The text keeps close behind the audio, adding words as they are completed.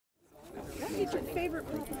was your favorite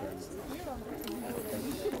part?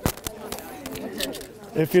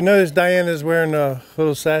 If you notice, Diana's wearing a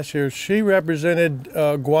little sash here. She represented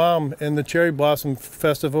Guam in the Cherry Blossom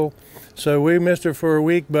Festival. So we missed her for a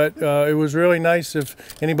week, but it was really nice if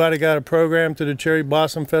anybody got a program to the Cherry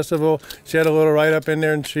Blossom Festival. She had a little write-up in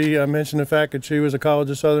there, and she mentioned the fact that she was a College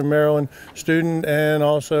of Southern Maryland student and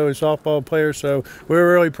also a softball player. So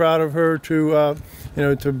we're really proud of her to,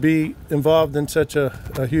 to be involved in such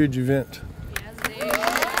a huge event.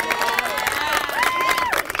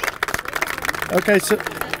 Okay, so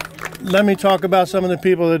let me talk about some of the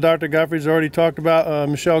people that Dr. Guthrie's already talked about.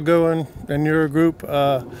 Michelle Goen and your group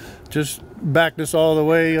just backed us all the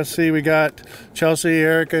way. Let's see, we got Chelsea,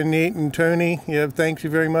 Erica, Nate, and Tony. Yeah, thank you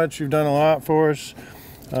very much. You've done a lot for us.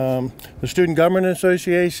 The Student Government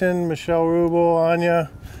Association, Michelle Rubel, Anya,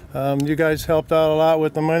 you guys helped out a lot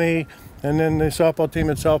with the money. And then the softball team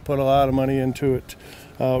itself put a lot of money into it.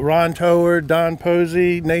 Ron Toward, Don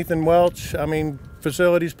Posey, Nathan Welch,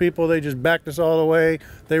 facilities people, they just backed us all the way.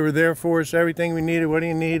 They were there for us, everything we needed. What do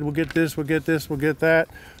you need? We'll get this, we'll get this, we'll get that.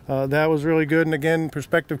 That was really good. And again,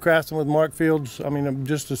 Perspective Craftsman with Mark Fields,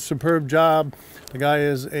 just a superb job. The guy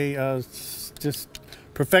is a just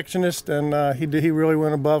perfectionist, and he really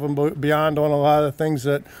went above and beyond on a lot of things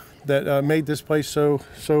that made this place so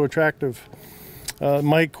attractive.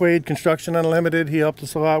 Mike Quaid, Construction Unlimited, he helped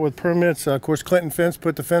us a lot with permits. Of course, Clinton Fence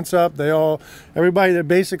put the fence up. Everybody that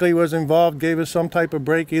basically was involved gave us some type of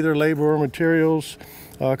break, either labor or materials.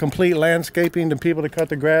 Complete landscaping, the people that cut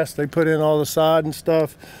the grass, they put in all the sod and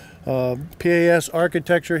stuff. PAS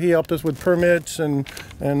Architecture, he helped us with permits and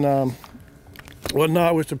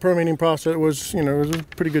whatnot, which the permitting process was, it was a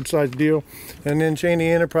pretty good sized deal. And then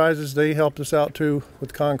Cheney Enterprises, they helped us out too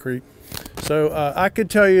with concrete. So I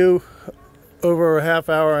could tell you over a half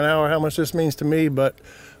hour, an hour, how much this means to me, but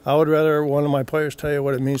I would rather one of my players tell you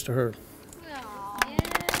what it means to her.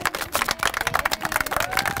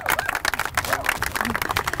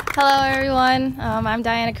 Hello everyone, I'm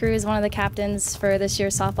Diana Cruze, one of the captains for this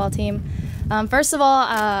year's softball team. First of all,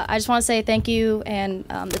 I just want to say thank you, and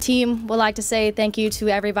the team would like to say thank you to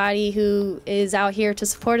everybody who is out here to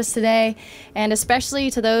support us today, and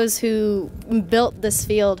especially to those who built this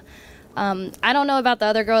field. I don't know about the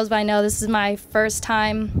other girls, but I know this is my first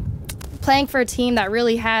time playing for a team that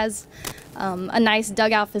really has a nice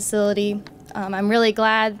dugout facility. I'm really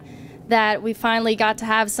glad that we finally got to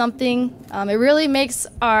have something. It really makes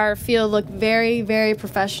our field look very, very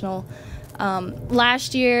professional.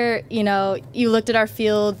 Last year, you looked at our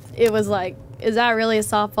field, it was like, is that really a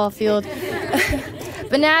softball field?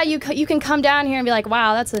 But now you can come down here and be like,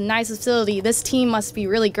 wow, that's a nice facility. This team must be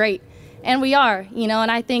really great. And we are,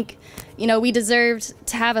 and I think, we deserved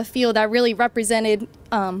to have a field that really represented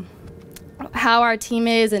how our team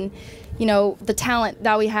is and, the talent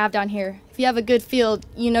that we have down here. If you have a good field,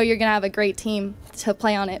 you're going to have a great team to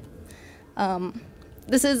play on it.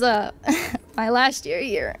 This is my last year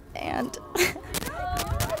here, and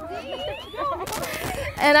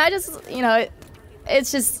and I just,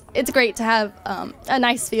 it's great to have a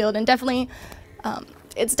nice field, and definitely,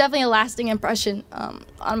 it's definitely a lasting impression on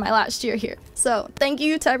my last year here. So thank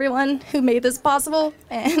you to everyone who made this possible,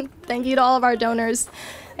 and thank you to all of our donors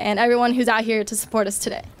and everyone who's out here to support us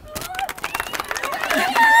today.